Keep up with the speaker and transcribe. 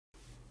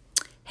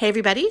Hey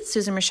everybody,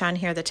 Susan Rashan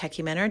here, the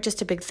Techie Mentor.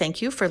 Just a big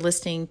thank you for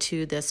listening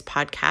to this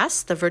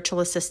podcast, the Virtual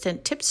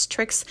Assistant Tips,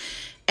 Tricks,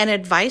 and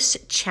Advice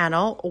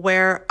channel,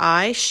 where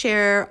I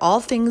share all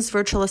things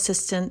virtual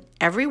assistant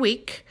every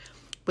week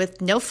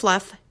with no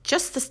fluff,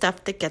 just the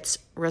stuff that gets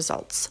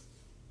results.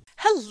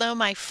 Hello,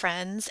 my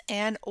friends,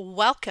 and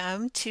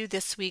welcome to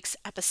this week's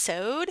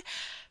episode.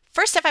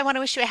 First off, I want to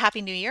wish you a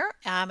Happy New Year.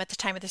 At the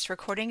time of this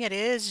recording, it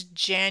is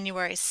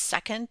January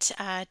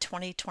 2nd,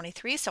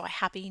 2023, so a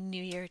Happy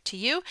New Year to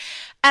you.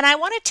 And I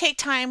want to take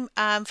time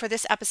for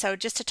this episode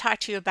just to talk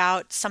to you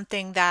about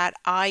something that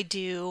I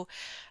do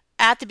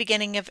at the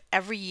beginning of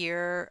every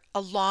year,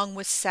 along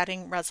with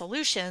setting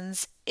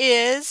resolutions,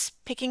 is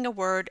picking a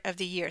word of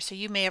the year. So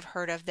you may have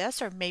heard of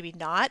this or maybe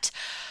not,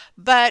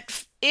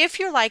 but if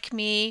you're like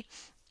me,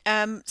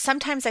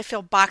 sometimes I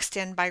feel boxed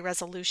in by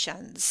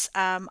resolutions.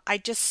 I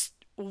just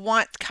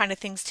want kind of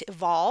things to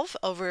evolve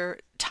over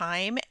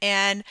time,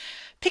 and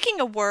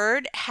picking a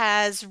word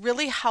has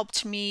really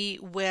helped me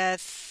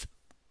with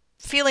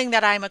feeling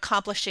that I'm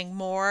accomplishing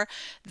more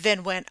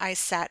than when I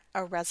set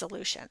a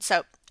resolution.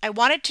 So I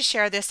wanted to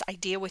share this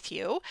idea with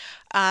you.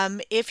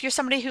 If you're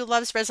somebody who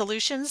loves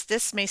resolutions,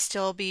 this may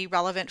still be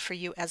relevant for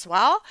you as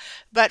well.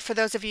 But for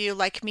those of you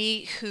like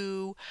me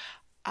who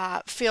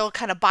feel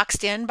kind of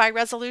boxed in by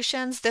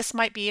resolutions, this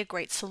might be a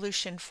great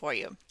solution for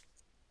you.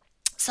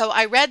 So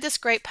I read this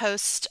great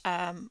post,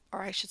 or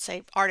I should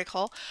say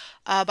article,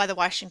 by the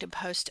Washington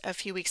Post a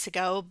few weeks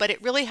ago, but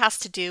it really has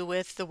to do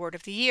with the word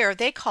of the year.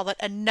 They call it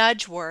a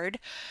nudge word,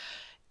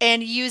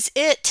 and use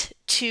it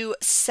to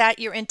set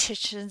your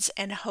intentions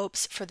and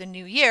hopes for the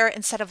new year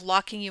instead of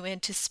locking you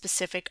into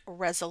specific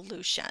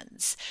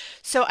resolutions.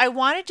 So I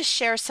wanted to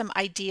share some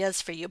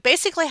ideas for you.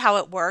 Basically, how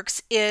it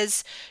works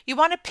is you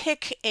want to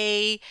pick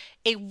a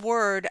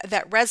word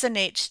that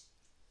resonates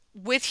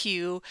with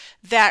you,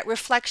 that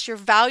reflects your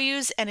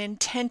values and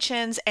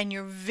intentions and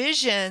your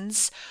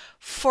visions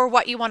for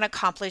what you want to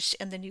accomplish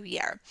in the new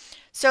year.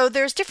 So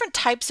there's different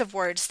types of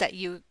words that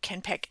you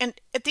can pick. And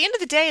at the end of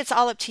the day, it's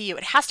all up to you.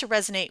 It has to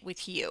resonate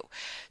with you.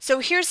 So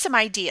here's some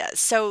ideas.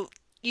 So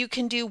you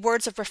can do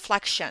words of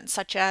reflection,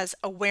 such as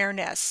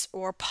awareness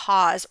or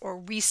pause or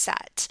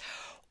reset,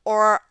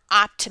 or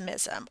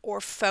optimism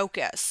or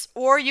focus.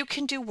 Or you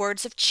can do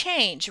words of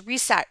change,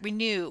 reset,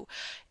 renew,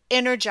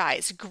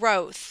 energize,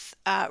 growth,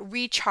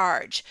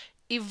 recharge,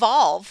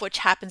 evolve, which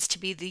happens to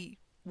be the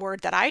word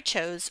that I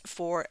chose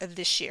for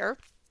this year.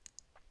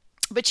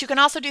 But you can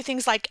also do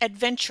things like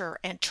adventure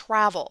and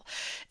travel.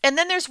 And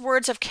then there's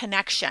words of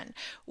connection,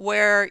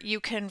 where you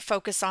can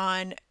focus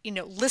on,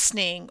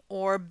 listening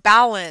or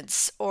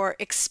balance or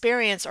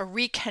experience or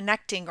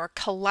reconnecting or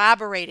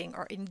collaborating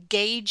or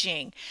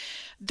engaging.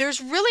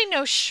 There's really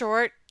no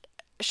shortage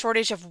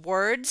of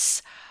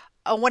words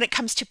when it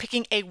comes to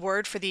picking a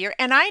word for the year.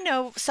 And I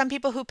know some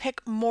people who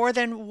pick more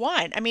than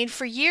one. I mean,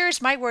 for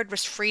years, my word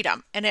was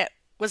freedom, and it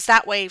was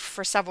that way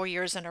for several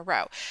years in a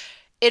row.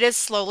 It has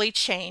slowly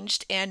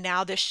changed, and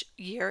now this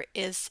year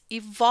is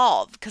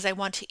evolve, because I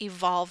want to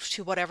evolve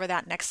to whatever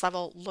that next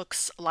level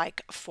looks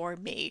like for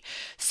me.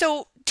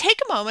 So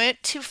take a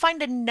moment to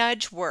find a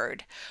nudge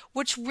word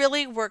which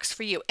really works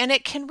for you. And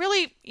it can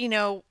really,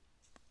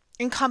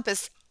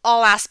 encompass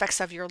all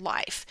aspects of your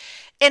life.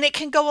 And it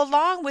can go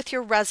along with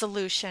your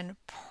resolution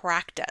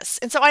practice.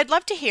 And so I'd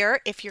love to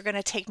hear if you're going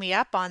to take me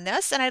up on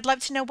this. And I'd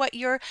love to know what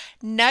your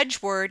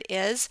nudge word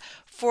is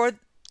for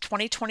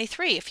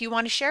 2023. If you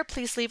want to share,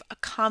 please leave a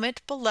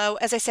comment below.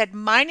 As I said,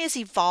 mine is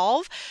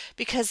evolve,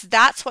 because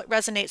that's what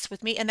resonates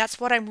with me. And that's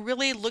what I'm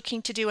really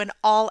looking to do in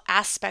all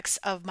aspects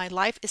of my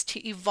life, is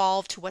to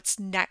evolve to what's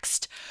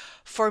next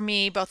for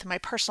me, both in my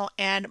personal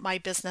and my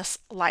business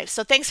life.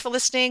 So thanks for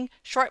listening.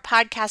 Short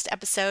podcast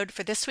episode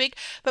for this week,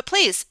 but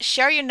please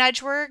share your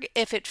nudge word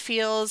if it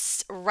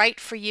feels right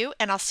for you.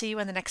 And I'll see you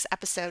in the next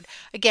episode.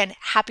 Again,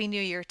 Happy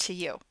New Year to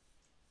you.